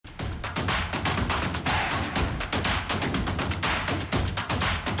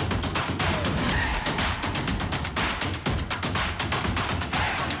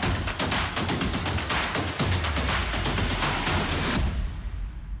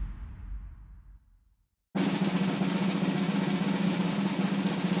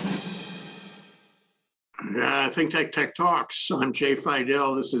Think Tech Tech Talks. I'm Jay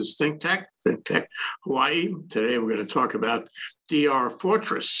Fidel. This is Think Tech Hawaii. Today we're going to talk about DR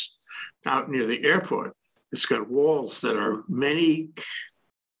Fortress out near the airport. It's got walls that are many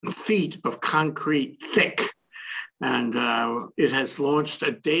feet of concrete thick, and it has launched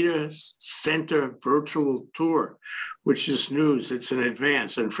a data center virtual tour, which is news. It's in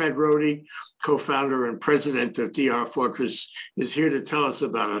advance. And Fred Rohde, co-founder and president of DR Fortress, is here to tell us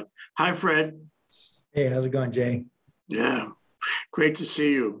about it. Hi, Fred. Hey, how's it going, Jay? Yeah, great to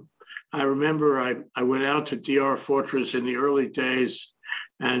see you. I remember I went out to DR Fortress in the early days,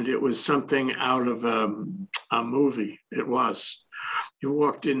 and it was something out of a movie. It was. You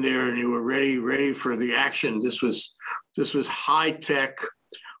walked in there and you were ready for the action. This was high tech,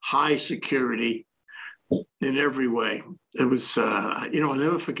 high security in every way. It was, I'll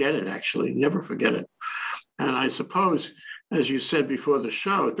never forget it, actually, never forget it. And I suppose, as you said before the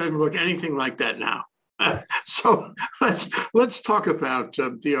show, it doesn't look anything like that now. So let's talk about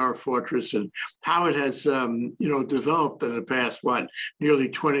DR Fortress and how it has developed in the past nearly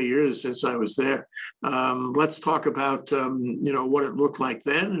 20 years since I was there. Let's talk about what it looked like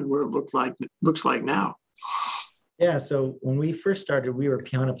then and what it looks like now. Yeah, so when we first started, we were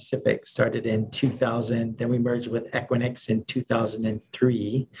Piana Pacific, started in 2000. Then we merged with Equinix in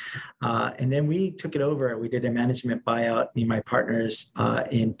 2003. And then we took it over. We did a management buyout, me and my partners,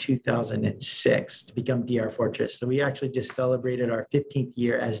 in 2006 to become DR Fortress. So we actually just celebrated our 15th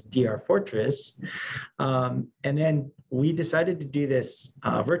year as DR Fortress. And then we decided to do this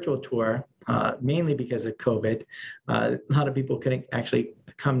virtual tour, mainly because of COVID. A lot of people couldn't actually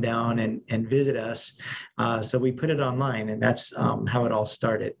come down and visit us. So we put it online, and that's how it all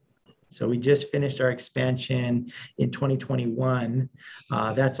started. So we just finished our expansion in 2021.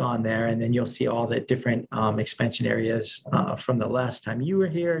 That's on there. And then you'll see all the different expansion areas from the last time you were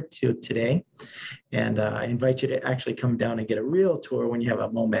here to today. And I invite you to actually come down and get a real tour when you have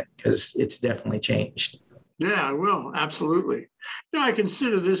a moment, because it's definitely changed. Yeah, I will. Absolutely. I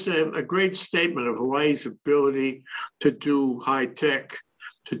consider this a great statement of Hawaii's ability to do high tech,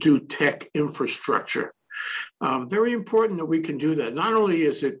 to do tech infrastructure. Very important that we can do that. Not only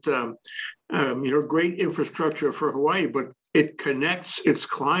is it, great infrastructure for Hawaii, but it connects its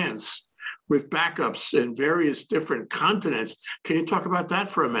clients with backups in various different continents. Can you talk about that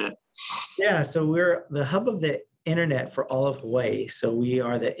for a minute? Yeah, so we're the hub of the internet for all of Hawaii. So we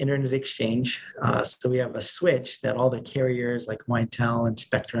are the internet exchange. So we have a switch that all the carriers like Hawaiian and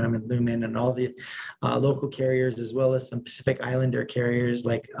Spectrum and Lumen and all the local carriers, as well as some Pacific Islander carriers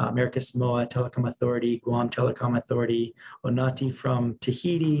like America Samoa Telecom Authority, Guam Telecom Authority, Onati from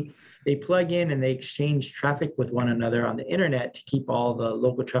Tahiti. They plug in and they exchange traffic with one another on the internet to keep all the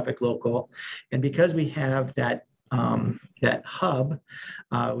local traffic local. And because we have that hub,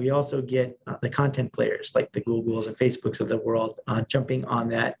 we also get the content players like the Googles and Facebooks of the world jumping on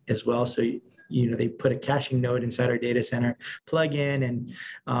that as well. So, they put a caching node inside our data center, plug in,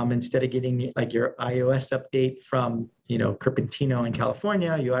 and instead of getting like your iOS update from, Cupertino in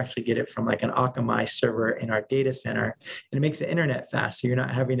California, you actually get it from like an Akamai server in our data center, and it makes the internet fast. So you're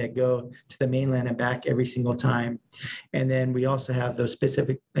not having to go to the mainland and back every single time. And then we also have those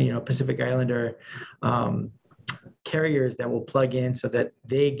specific, Pacific Islander carriers that will plug in so that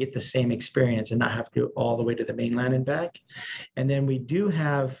they get the same experience and not have to go all the way to the mainland and back. And then we do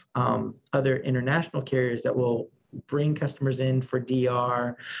have other international carriers that will bring customers in for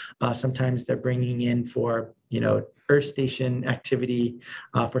DR. Sometimes they're bringing in for, Earth station activity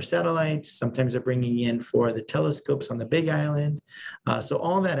for satellites. Sometimes they're bringing in for the telescopes on the Big Island. So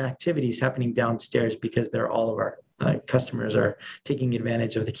all that activity is happening downstairs because all of our customers are taking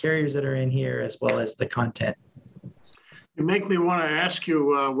advantage of the carriers that are in here, as well as the content. You make me want to ask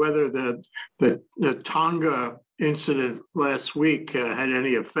you whether the Tonga incident last week had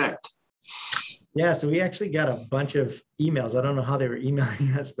any effect. Yeah, so we actually got a bunch of emails. I don't know how they were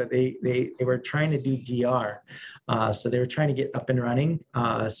emailing us, but they were trying to do DR. So they were trying to get up and running.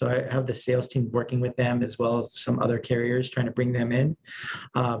 So I have the sales team working with them, as well as some other carriers trying to bring them in.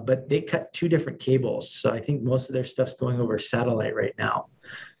 But they cut 2 different cables. So I think most of their stuff's going over satellite right now.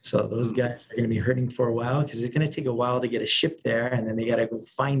 So those guys are going to be hurting for a while, because it's going to take a while to get a ship there, and then they got to go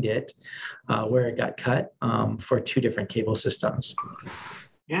find it where it got cut for 2 different cable systems.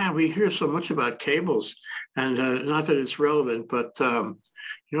 Yeah, we hear so much about cables, and not that it's relevant, but there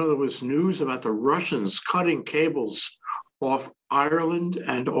was news about the Russians cutting cables off Ireland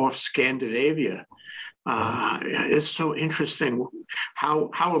and off Scandinavia. It's so interesting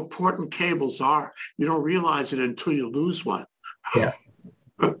how important cables are. You don't realize it until you lose one. Yeah.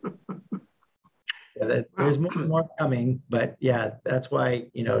 Yeah, there's more coming, but yeah, that's why,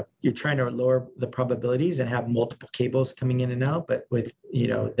 you're trying to lower the probabilities and have multiple cables coming in and out. But with,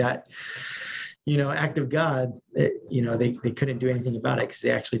 that, act of God, they couldn't do anything about it because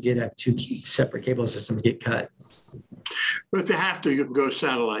they actually did have two separate cable systems get cut. But if you have to, you can go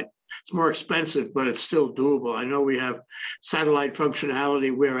satellite. It's more expensive, but it's still doable. I know we have satellite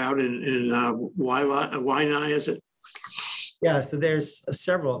functionality. We're out in Waianae, is it? Yeah, so there's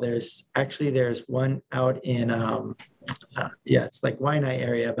several. There's one out in, it's like Waianae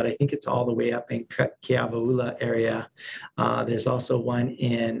area, but I think it's all the way up in Keawaula area. There's also one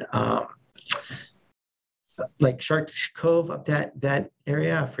in like Shark Cove up that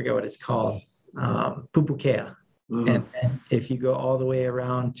kapolei. I forget what it's called, Pupukea. And if you go all the way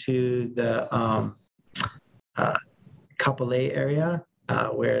around to the Kapolei area,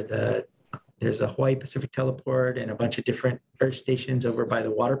 where there's a Hawaii Pacific teleport and a bunch of different Earth stations over by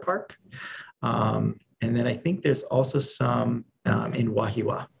the water park. And then I think there's also some in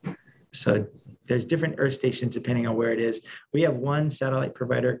Wahiawa. So there's different Earth stations depending on where it is. We have one satellite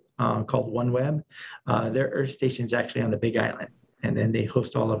provider called OneWeb. Their Earth station is actually on the Big Island, and then they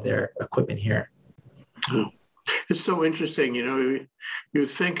host all of their equipment here. It's so interesting, you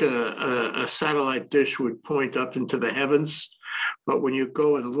think a satellite dish would point up into the heavens, but when you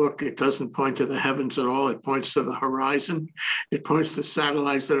go and look, it doesn't point to the heavens at all. It points to the horizon. It points to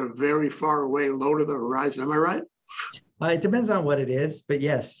satellites that are very far away, low to the horizon. Am I right? It depends on what it is, but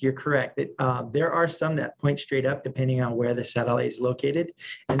yes, you're correct. There are some that point straight up depending on where the satellite is located,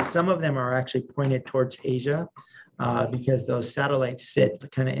 and some of them are actually pointed towards Asia. Because those satellites sit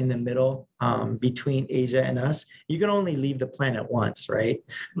kind of in the middle between Asia and us. You can only leave the planet once, right?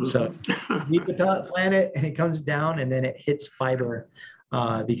 So leave the planet and it comes down and then it hits fiber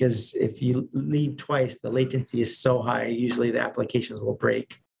because if you leave twice, the latency is so high, usually the applications will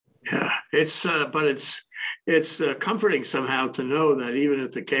break. Yeah, but it's comforting somehow to know that even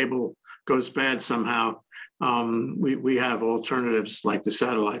if the cable goes bad somehow, we have alternatives like the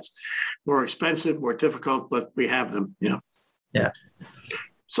satellites. More expensive, more difficult, but we have them. Yeah.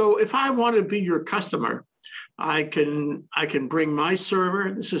 So if I want to be your customer, I can bring my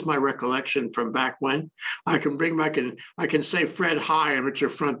server. This is my recollection from back when. I can say, Fred, hi, I'm at your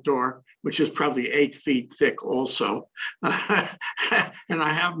front door, which is probably 8 feet thick also. And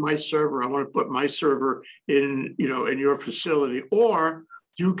I have my server. I want to put my server in your facility, or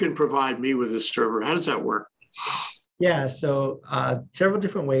you can provide me with a server. How does that work? Yeah, so several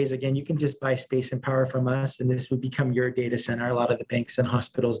different ways. Again, you can just buy space and power from us, and this would become your data center. A lot of the banks and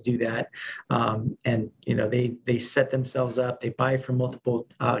hospitals do that, and they set themselves up. They buy from multiple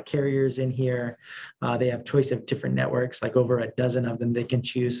carriers in here. They have choice of different networks, like over a dozen of them they can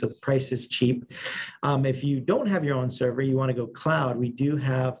choose. So the price is cheap. If you don't have your own server, you want to go cloud. We do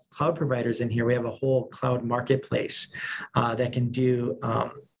have cloud providers in here. We have a whole cloud marketplace that can do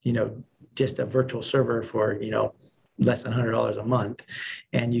just a virtual server for less than $100 a month,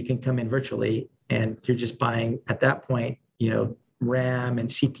 and you can come in virtually, and you're just buying at that point, RAM and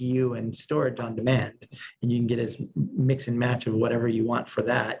CPU and storage on demand, and you can get as mix and match of whatever you want for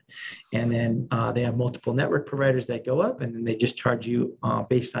that. And then they have multiple network providers that go up, and then they just charge you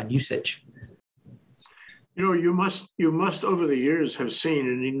based on usage. You must over the years have seen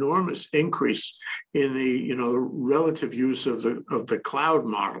an enormous increase in the relative use of the cloud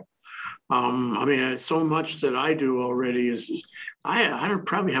model. So much that I do already is I don't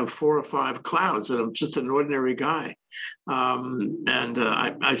probably have 4 or 5 clouds, and I'm just an ordinary guy. You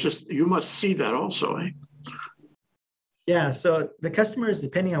must see that also, eh? Yeah. So the customers,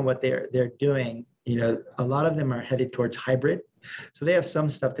 depending on what they're doing, a lot of them are headed towards hybrid. So they have some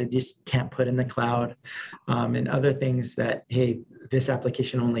stuff they just can't put in the cloud, and other things that, hey, this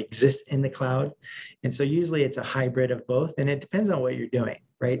application only exists in the cloud. And so usually it's a hybrid of both, and it depends on what you're doing.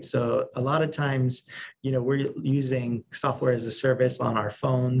 Right. So a lot of times, we're using software as a service on our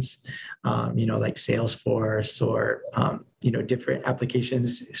phones, like Salesforce or, different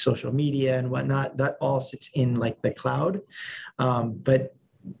applications, social media and whatnot. That all sits in like the cloud. But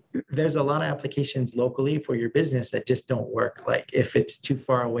there's a lot of applications locally for your business that just don't work. Like if it's too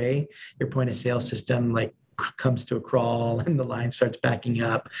far away, your point of sale system, like comes to a crawl and the line starts backing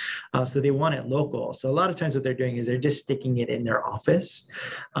up. So they want it local. So a lot of times what they're doing is they're just sticking it in their office.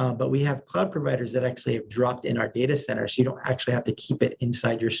 But we have cloud providers that actually have dropped in our data center. So you don't actually have to keep it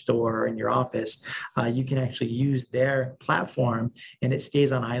inside your store or in your office. You can actually use their platform and it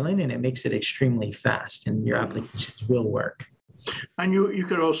stays on island, and it makes it extremely fast, and your applications will work. And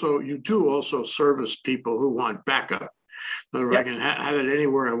you do also service people who want backup. So I can have it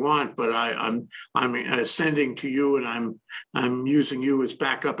anywhere I want, but I'm sending to you, and I'm using you as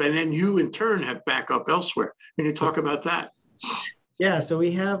backup, and then you in turn have backup elsewhere. Can you talk about that? Yeah, so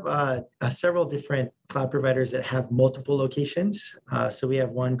we have several different cloud providers that have multiple locations. So we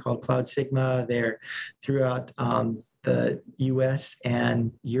have one called Cloud Sigma. They're throughout the US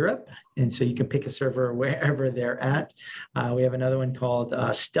and Europe. And so you can pick a server wherever they're at. We have another one called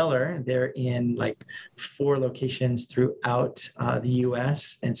Stellar. They're in like 4 locations throughout the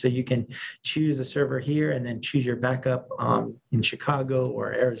US. And so you can choose a server here and then choose your backup in Chicago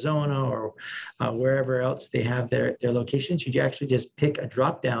or Arizona or wherever else they have their locations. You actually just pick a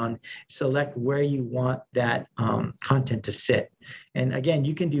drop down, select where you want that content to sit. And again,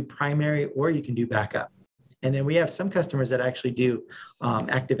 you can do primary or you can do backup. And then we have some customers that actually do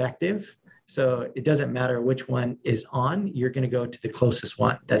active. So it doesn't matter which one is on, you're going to go to the closest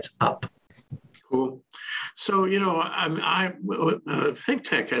one that's up. Cool. So,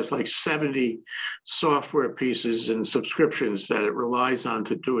 ThinkTech has like 70 software pieces and subscriptions that it relies on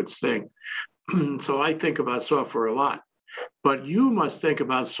to do its thing. So I think about software a lot. But you must think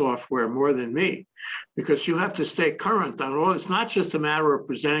about software more than me, because you have to stay current on all. It's not just a matter of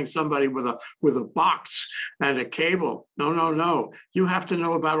presenting somebody with a box and a cable. No. You have to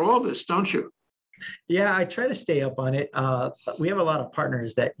know about all this, don't you? Yeah, I try to stay up on it. We have a lot of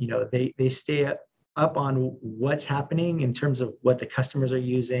partners that they stay up on what's happening in terms of what the customers are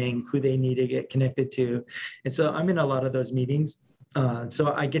using, who they need to get connected to, and so I'm in a lot of those meetings.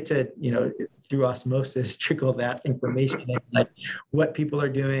 So I get to, through osmosis, trickle that information in, like what people are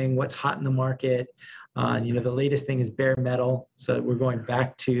doing, what's hot in the market. The latest thing is bare metal. So we're going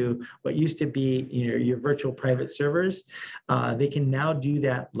back to what used to be, your virtual private servers. They can now do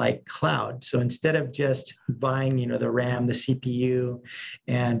that like cloud. So instead of just buying, the RAM, the CPU,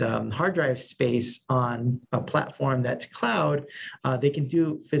 and hard drive space on a platform that's cloud, they can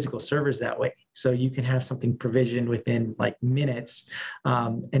do physical servers that way. So you can have something provisioned within like minutes,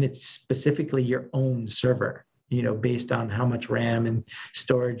 and it's specifically your own server. Based on how much RAM and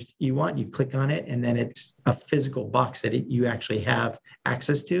storage you want, you click on it, and then it's a physical box that you actually have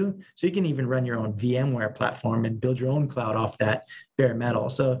access to. So you can even run your own VMware platform and build your own cloud off that bare metal.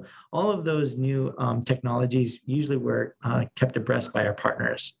 So all of those new technologies, usually we're kept abreast by our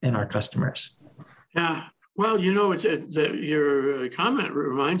partners and our customers. Yeah. Well, your comment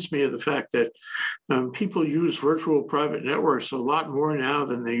reminds me of the fact that people use virtual private networks a lot more now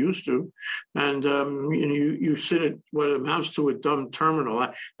than they used to. And you sit at what amounts to a dumb terminal.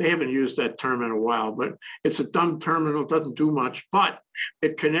 They haven't used that term in a while, but it's a dumb terminal, doesn't do much, but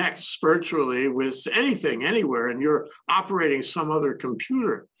it connects virtually with anything, anywhere, and you're operating some other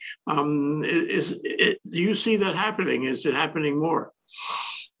computer. Do you see that happening? Is it happening more?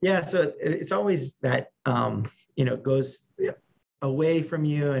 Yeah, so it's always that, goes away from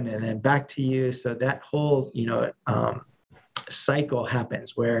you and then back to you. So that whole, cycle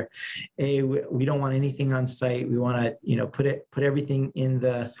happens where we don't want anything on site. We want to, put everything in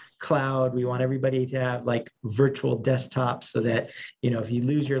the cloud. We want everybody to have like virtual desktops so that, if you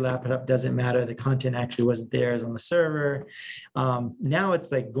lose your laptop, doesn't matter. The content actually wasn't there, it's on the server. Now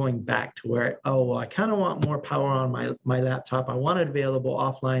it's like going back to where, I kind of want more power on my laptop. I want it available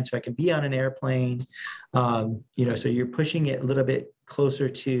offline so I can be on an airplane. So you're pushing it a little bit closer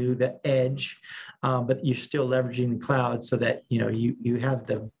to the edge, but you're still leveraging the cloud so that, you have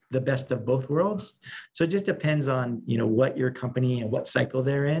the best of both worlds. So it just depends on, what your company and what cycle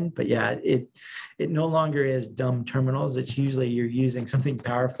they're in. But yeah, it no longer is dumb terminals. It's usually you're using something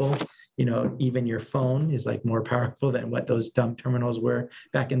powerful. Even your phone is like more powerful than what those dumb terminals were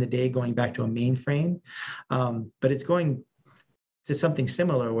back in the day, going back to a mainframe. But it's going to something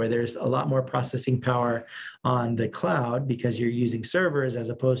similar where there's a lot more processing power on the cloud because you're using servers, as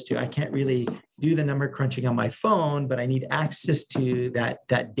opposed to, I can't really do the number crunching on my phone, but I need access to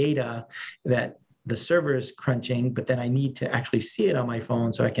that data that the server is crunching, but then I need to actually see it on my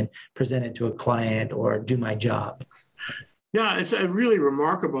phone so I can present it to a client or do my job. Yeah, it's really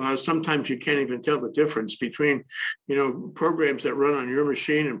remarkable how sometimes you can't even tell the difference between, programs that run on your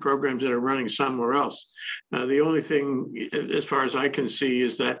machine and programs that are running somewhere else. The only thing, as far as I can see,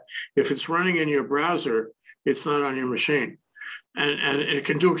 is that if it's running in your browser, it's not on your machine. And it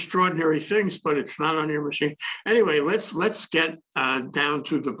can do extraordinary things, but it's not on your machine. Anyway, let's get down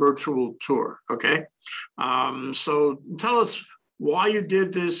to the virtual tour, okay? So tell us why you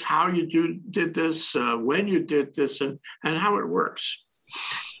did this, how you did this, when you did this, and how it works.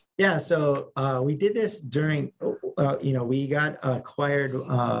 Yeah, so we did this during, we got acquired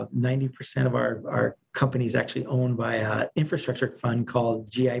 90% of our company is actually owned by an infrastructure fund called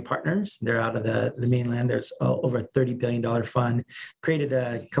GI Partners. They're out of the mainland. There's over a $30 billion fund, created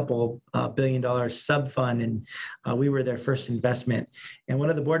a couple $1 billion sub fund, and we were their first investment. And one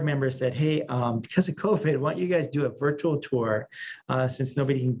of the board members said, hey, because of COVID, why don't you guys do a virtual tour since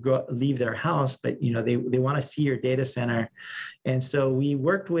nobody can leave their house, but they want to see your data center. And so we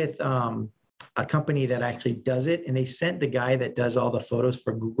worked with a company that actually does it, and they sent the guy that does all the photos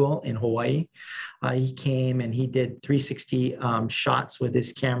for Google in Hawaii. He came and he did 360 shots with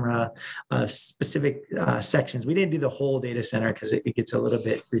his camera of specific sections. We didn't do the whole data center because it gets a little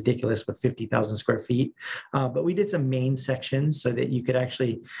bit ridiculous with 50,000 square feet, but we did some main sections so that you could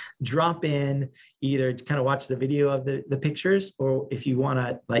actually drop in, either to kind of watch the video of the pictures, or if you want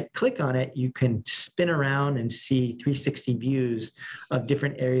to like click on it, you can spin around and see 360 views of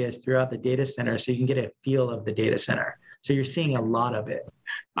different areas throughout the data center, so you can get a feel of the data center. So you're seeing a lot of it.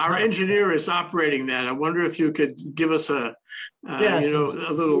 Our engineer is operating that. I wonder if you could give us a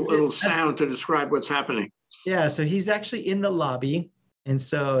little sound to describe what's happening. Yeah, so he's actually in the lobby. And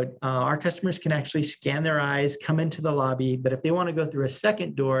so our customers can actually scan their eyes, come into the lobby, but if they want to go through a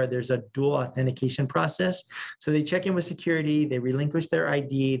second door, there's a dual authentication process. So they check in with security, they relinquish their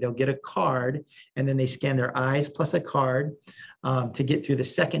ID, they'll get a card, and then they scan their eyes plus a card to get through the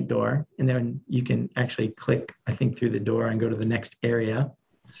second door. And then you can actually click, I think, through the door and go to the next area.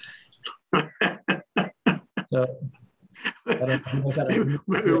 So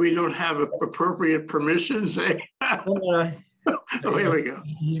maybe we don't have appropriate permissions. Eh? Oh, here we go.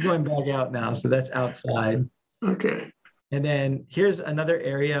 He's going back out now, so that's outside. Okay. And then here's another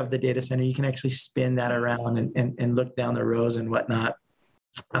area of the data center. You can actually spin that around and look down the rows and whatnot.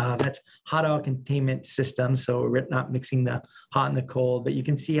 That's hot oil containment system. So we're not mixing the hot and the cold, but you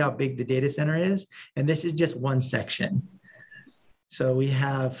can see how big the data center is. And this is just one section. So we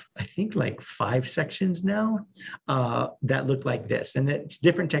have, I think, like 5 sections now that look like this. And it's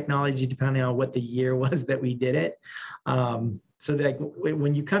different technology depending on what the year was that we did it. So that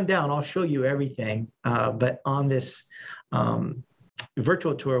when you come down, I'll show you everything. But on this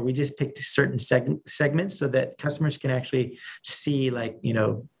virtual tour, we just picked certain segments so that customers can actually see, like,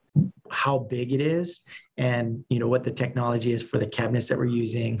 how big it is and, what the technology is for the cabinets that we're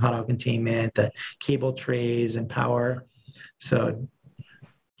using, hot oil containment, the cable trays and power. So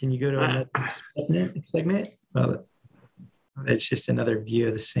can you go to another segment? Well, it's just another view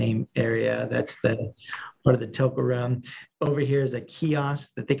of the same area. That's the part of the telco room. Over here is a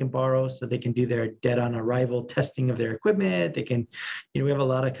kiosk that they can borrow so they can do their dead on arrival testing of their equipment. They can, we have a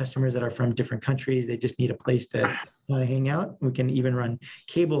lot of customers that are from different countries. They just need a place to hang out. We can even run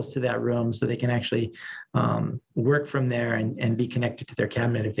cables to that room so they can actually work from there and be connected to their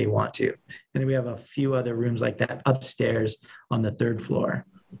cabinet if they want to. And then we have a few other rooms like that upstairs on the 3rd floor.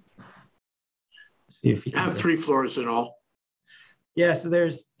 See if you have 3 floors in all. Yeah, so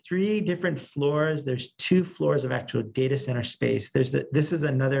there's 3 different floors. There's 2 floors of actual data center space. This is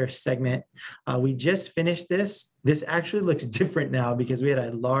another segment. We just finished this. This actually looks different now because we had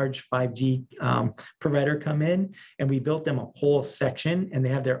a large 5G provider come in, and we built them a whole section, and they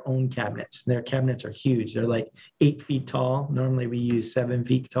have their own cabinets. Their cabinets are huge. They're like 8 feet tall. Normally we use 7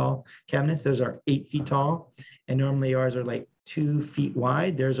 feet tall cabinets. Those are 8 feet tall. And normally ours are like 2 feet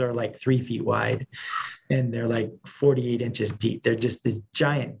wide. Theirs are like 3 feet wide. And they're like 48 inches deep. They're just the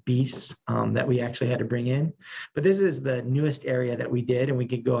giant beasts that we actually had to bring in. But this is the newest area that we did, and we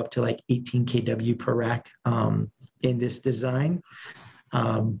could go up to like 18 kW per rack in this design.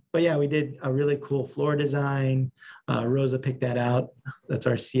 But yeah, we did a really cool floor design. Rosa picked that out. That's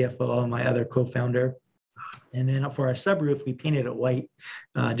our CFO, my other co-founder. And then for our subroof, we painted it white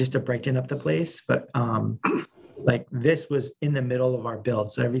just to brighten up the place. But like this was in the middle of our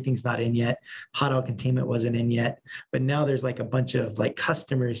build, so everything's not in yet. Hot oil containment wasn't in yet, but now there's like a bunch of like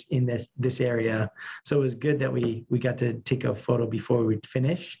customers in this area. So it was good that we got to take a photo before we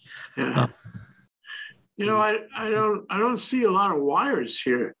finish. Yeah. I don't see a lot of wires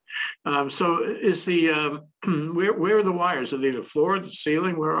here. So is the where are the wires? Are they the floor, the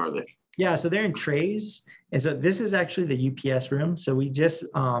ceiling? Where are they? Yeah, so they're in trays. And so this is actually the UPS room. So we just,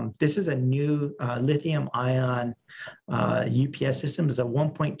 this is a new lithium ion UPS system. It's a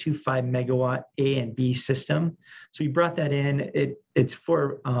 1.25 megawatt A and B system. So we brought that in. It's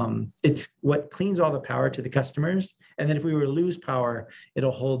for, it's what cleans all the power to the customers. And then if we were to lose power,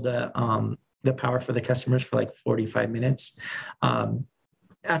 it'll hold the power for the customers for like 45 minutes.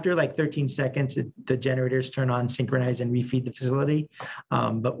 After like 13 seconds, the generators turn on, synchronize, and refeed the facility.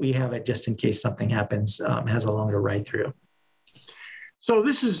 But we have it just in case something happens, has a longer ride through. So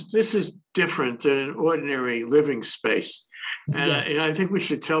this is different than an ordinary living space. And, and I think we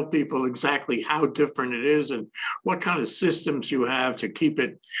should tell people exactly how different it is and what kind of systems you have to keep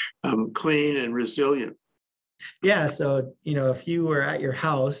it clean and resilient. Yeah, so if you were at your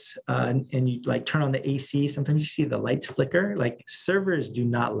house and you like turn on the AC, sometimes you see the lights flicker. Like servers do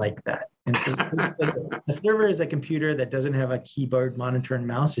not like that. And so a server is a computer that doesn't have a keyboard, monitor, and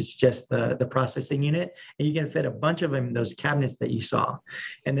mouse. It's just the processing unit, and you can fit a bunch of them in those cabinets that you saw.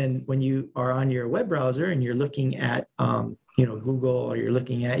 And then when you are on your web browser and you're looking at Google, or you're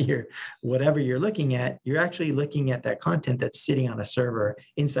looking at your whatever you're looking at, you're actually looking at that content that's sitting on a server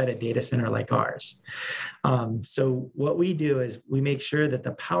inside a data center like ours. So what we do is we make sure that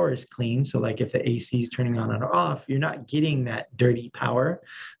the power is clean. So like if the AC is turning on or off, you're not getting that dirty power.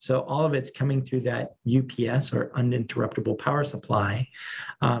 So all of it's coming through that UPS, or uninterruptible power supply.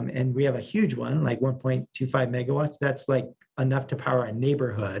 And we have a huge one, like 1.25 megawatts. That's like enough to power a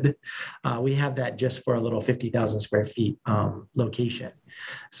neighborhood. We have that just for a little 50,000 square feet location.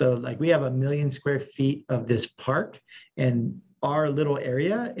 So like we have 1 million square feet of this park, and our little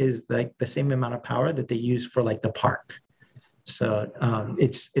area is like the same amount of power that they use for like the park. So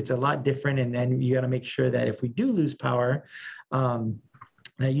it's a lot different. And then you got to make sure that if we do lose power,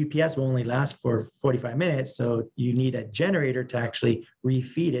 that UPS will only last for 45 minutes. So you need a generator to actually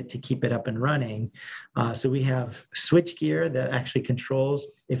refeed it to keep it up and running. So we have switch gear that actually controls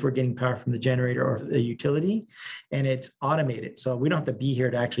if we're getting power from the generator or the utility, and it's automated. So we don't have to be here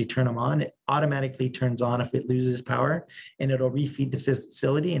to actually turn them on. It automatically turns on if it loses power, and it'll refeed the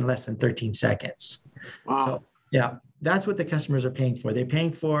facility in less than 13 seconds. Wow. So yeah, that's what the customers are paying for. They're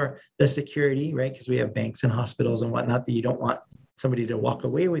paying for the security, right? Because we have banks and hospitals and whatnot that you don't want somebody to walk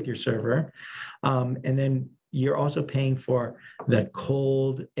away with your server. And then you're also paying for the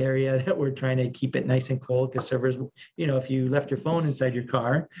cold area that we're trying to keep it nice and cold, because servers, if you left your phone inside your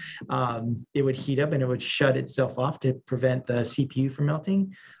car, it would heat up and it would shut itself off to prevent the CPU from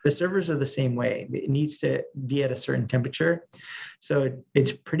melting. The servers are the same way. It needs to be at a certain temperature. So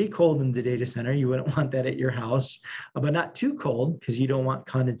it's pretty cold in the data center. You wouldn't want that at your house, but not too cold, because you don't want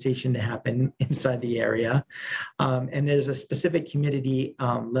condensation to happen inside the area. And there's a specific humidity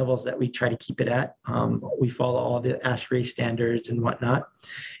levels that we try to keep it at. We follow all the ASHRAE standards and whatnot.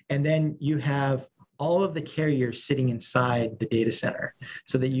 And then you have all of the carriers sitting inside the data center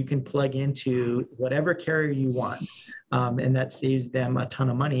so that you can plug into whatever carrier you want. And that saves them a ton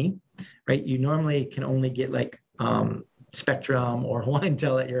of money, right? You normally can only get like Spectrum or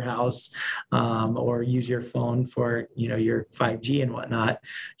Wintel at your house, or use your phone for your 5G and whatnot.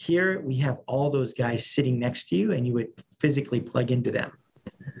 Here we have all those guys sitting next to you, and you would physically plug into them.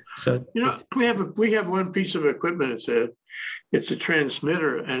 So we have one piece of equipment. It's a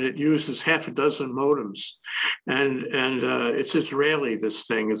transmitter, and it uses half a dozen modems, and it's Israeli. This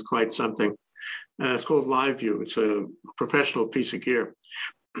thing is quite something. It's called LiveView. It's a professional piece of gear,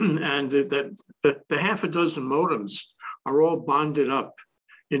 and the half a dozen modems are all bonded up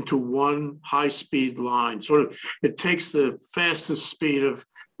into one high-speed line. Sort of, it takes the fastest speed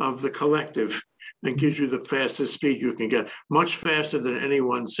of the collective and gives you the fastest speed you can get, much faster than any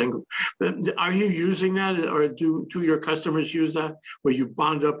one single. Are you using that, or do your customers use that, where you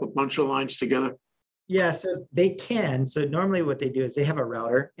bond up a bunch of lines together? Yeah, so they can. So normally what they do is they have a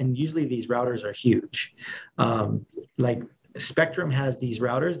router, and usually these routers are huge. Like Spectrum has these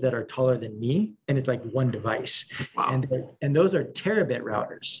routers that are taller than me, and it's like one device. Wow. And those are terabit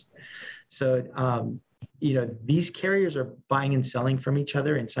routers. So these carriers are buying and selling from each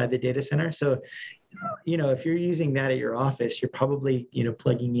other inside the data center. So if you're using that at your office, you're probably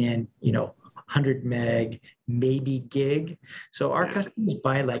plugging in 100 meg, maybe gig. So our customers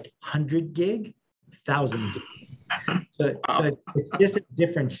buy like 100 gig, 1,000 gig. So it's just a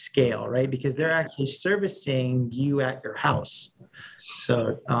different scale, right? Because they're actually servicing you at your house.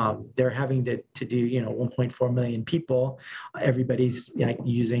 So they're having to do 1.4 million people. Everybody's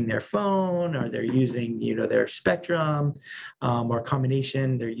using their phone, or they're using their Spectrum, or a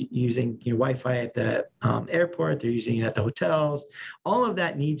combination. They're using Wi-Fi at the airport. They're using it at the hotels. All of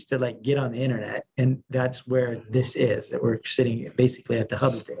that needs to get on the internet, and that's where this is. That we're sitting basically at the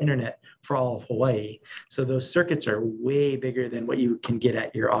hub of the internet for all of Hawaii. So those circuits are way bigger than what you can get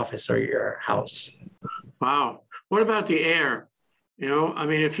at your office or your house. Wow. What about the air?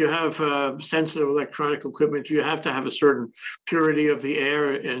 If you have sensitive electronic equipment, do you have to have a certain purity of the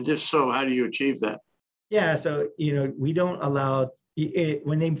air? And if so, how do you achieve that? Yeah, so, we don't allow,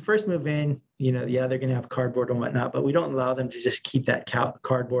 when they first move in, yeah, they're going to have cardboard and whatnot, but we don't allow them to just keep that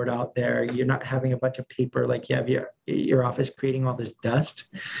cardboard out there. You're not having a bunch of paper like you have your office creating all this dust.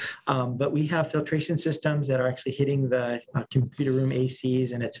 But we have filtration systems that are actually hitting the computer room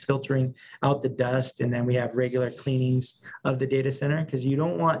ACs, and it's filtering out the dust. And then we have regular cleanings of the data center, because you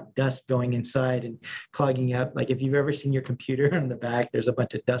don't want dust going inside and clogging up. Like if you've ever seen your computer in the back, there's a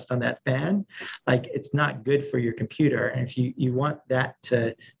bunch of dust on that fan. Like it's not good for your computer. And if you want that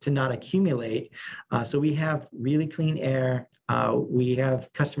to not accumulate, so we have really clean air. We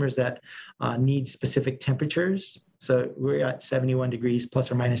have customers that need specific temperatures. So we're at 71 degrees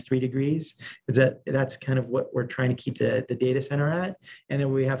plus or minus 3 degrees. That's kind of what we're trying to keep the data center at. And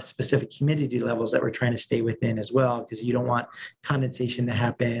then we have specific humidity levels that we're trying to stay within as well, because you don't want condensation to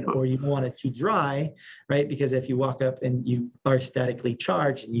happen, or you don't want it too dry, right? Because if you walk up and you are statically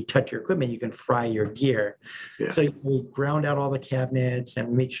charged and you touch your equipment, you can fry your gear. Yeah. So we ground out all the cabinets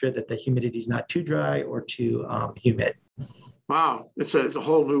and make sure that the humidity is not too dry or too humid. Wow, it's a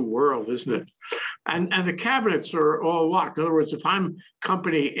whole new world, isn't it? And the cabinets are all locked. In other words, if I'm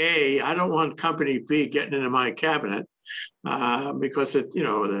company A, I don't want company B getting into my cabinet because it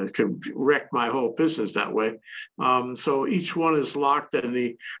could wreck my whole business that way. So each one is locked,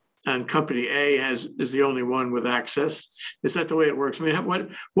 and company A is the only one with access. Is that the way it works? I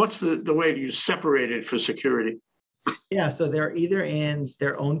mean, what's the way you separate it for security? Yeah, so they're either in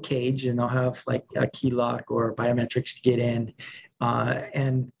their own cage and they'll have like a key lock or biometrics to get in.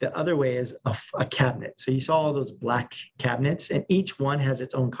 And the other way is a cabinet. So you saw all those black cabinets, and each one has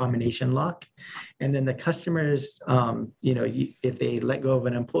its own combination lock. And then the customers, if they let go of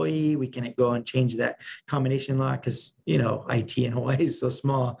an employee, we can go and change that combination lock, because, IT in Hawaii is so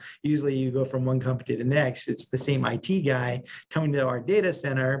small. Usually you go from one company to the next. It's the same IT guy coming to our data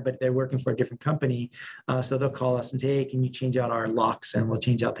center, but they're working for a different company. So they'll call us and say, hey, can you change out our locks? And we'll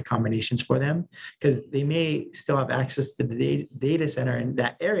change out the combinations for them, because they may still have access to the data center in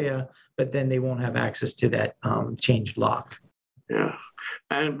that area, but then they won't have access to that changed lock. Yeah.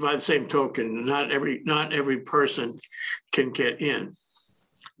 And by the same token, not every person can get in.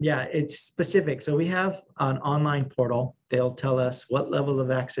 Yeah, it's specific. So we have an online portal. They'll tell us what level of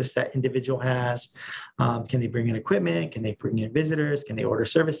access that individual has. Can they bring in equipment? Can they bring in visitors? Can they order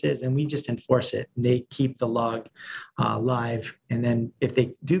services? And we just enforce it. They keep the log live. And then if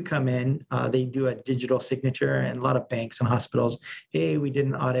they do come in, they do a digital signature. And a lot of banks and hospitals, hey, we did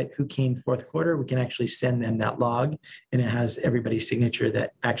an audit. Who came fourth quarter? We can actually send them that log. And it has everybody's signature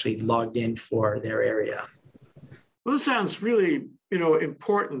that actually logged in for their area. Well, this sounds really,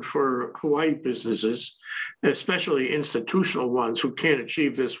 important for Hawaii businesses, especially institutional ones who can't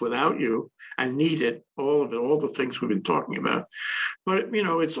achieve this without you and need it, all of it, all the things we've been talking about. But,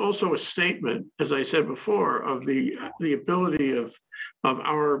 it's also a statement, as I said before, of the ability of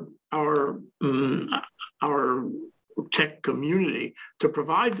our tech community to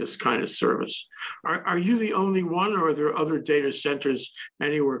provide this kind of service. Are you the only one, or are there other data centers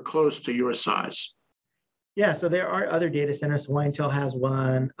anywhere close to your size? Yeah, so there are other data centers. Hawaiian has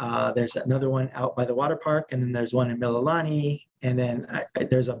one. There's another one out by the water park, and then there's one in Mililani. And then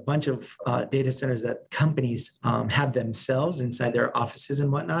there's a bunch of data centers that companies have themselves inside their offices and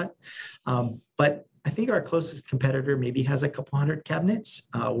whatnot. But I think our closest competitor maybe has a couple hundred cabinets.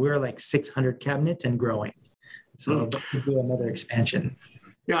 We're like 600 cabinets and growing. So we'll do another expansion.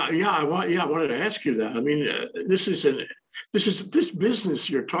 I wanted to ask you that. I mean, this business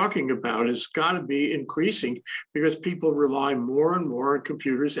you're talking about has got to be increasing, because people rely more and more on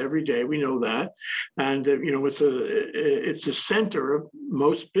computers every day. We know that, and it's a center of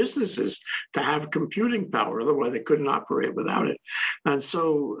most businesses to have computing power. Otherwise, they couldn't operate without it. And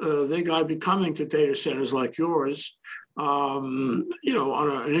so they got to be coming to data centers like yours, on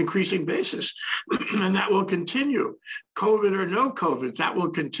an increasing basis. And that will continue. COVID or no COVID, that will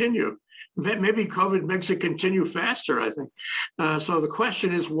continue. Maybe COVID makes it continue faster, I think. So the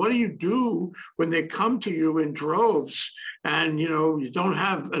question is, what do you do when they come to you in droves and, you don't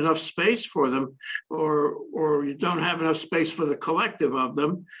have enough space for them, or you don't have enough space for the collective of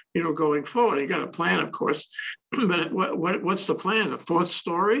them, going forward? You got a plan, of course, but what's the plan? A fourth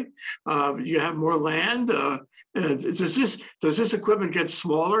story? You have more land? Does this equipment get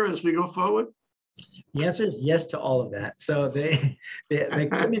smaller as we go forward? The answer is yes to all of that. So the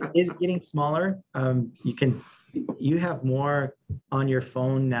equipment is getting smaller. You have more on your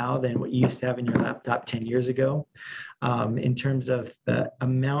phone now than what you used to have in your laptop 10 years ago, in terms of the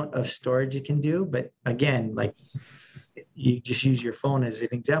amount of storage you can do. But again, you just use your phone as an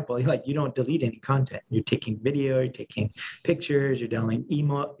example. Like you don't delete any content. You're taking video, you're taking pictures, you're downloading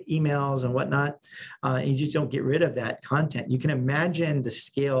emails and whatnot. And you just don't get rid of that content. You can imagine the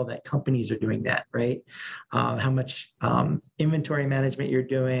scale that companies are doing that, right? How much inventory management you're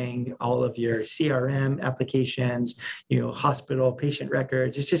doing, all of your CRM applications, hospital patient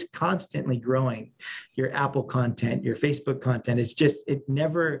records. It's just constantly growing. Your Apple content, your Facebook content, it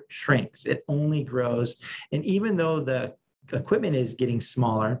never shrinks. It only grows. And even though the equipment is getting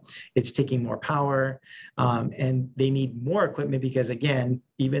smaller, it's taking more power, and they need more equipment because, again,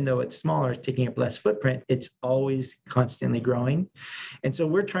 even though it's smaller, it's taking up less footprint, it's always constantly growing. And so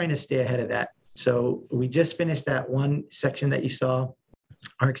we're trying to stay ahead of that. So we just finished that one section that you saw,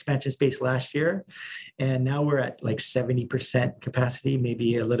 our expansion space last year, and now we're at like 70% capacity,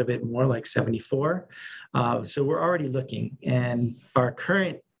 maybe a little bit more, like 74. So we're already looking, and our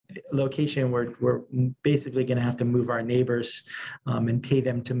current location, we're basically going to have to move our neighbors and pay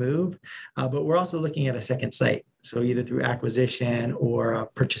them to move. But we're also looking at a second site. So either through acquisition or a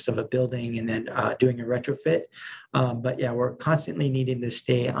purchase of a building and then doing a retrofit. But yeah, we're constantly needing to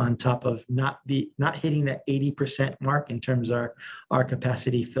stay on top of not hitting that 80% mark in terms of our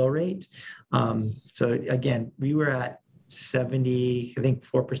capacity fill rate. So again, we were at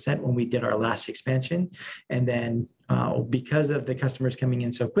 4% when we did our last expansion. And then because of the customers coming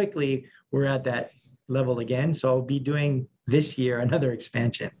in so quickly, we're at that level again. So I'll be doing this year another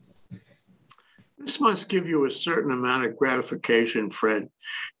expansion. This must give you a certain amount of gratification, Fred.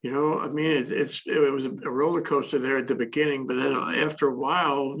 It was a roller coaster there at the beginning, but then after a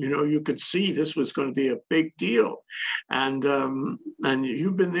while, you could see this was going to be a big deal. And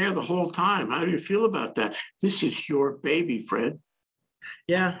you've been there the whole time. How do you feel about that? This is your baby, Fred.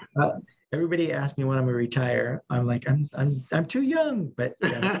 Yeah. Everybody asks me when I'm going to retire. I'm like, I'm too young, but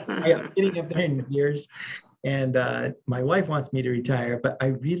I'm getting up there in years. And my wife wants me to retire, but I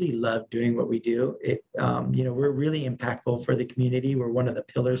really love doing what we do. We're really impactful for the community. We're one of the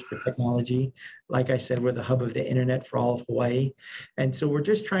pillars for technology. Like I said, we're the hub of the internet for all of Hawaii. And so we're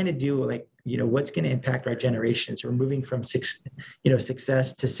just trying to do what's going to impact our generations. We're moving from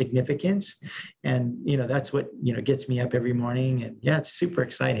success to significance. And, that's what, gets me up every morning. And yeah, it's super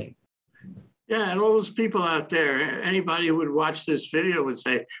exciting. Yeah, and all those people out there, anybody who would watch this video would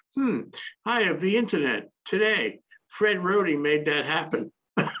say, I have the internet today. Fred Rohde made that happen.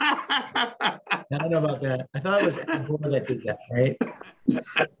 I don't know about that. I thought it was Apple that did that, right?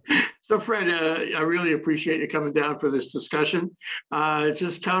 So Fred, I really appreciate you coming down for this discussion.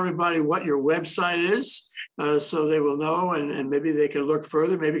 Just tell everybody what your website is so they will know, and maybe they can look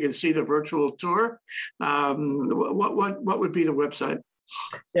further, maybe can see the virtual tour. What would be the website?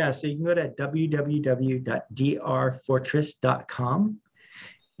 Yeah, so you can go to www.drfortress.com.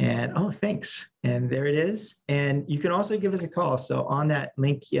 And thanks. And there it is. And you can also give us a call. So on that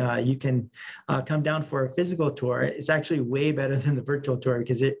link, you can come down for a physical tour. It's actually way better than the virtual tour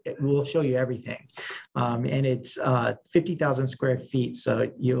because it will show you everything. And it's 50,000 square feet. So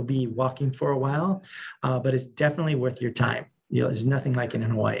you'll be walking for a while, but it's definitely worth your time. There's nothing like it in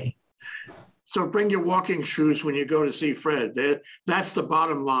Hawaii. So bring your walking shoes when you go to see Fred. That's the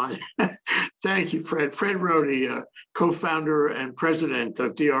bottom line. Thank you, Fred. Fred Rohde, co-founder and president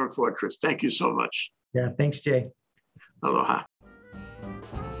of DR Fortress. Thank you so much. Yeah, thanks, Jay. Aloha.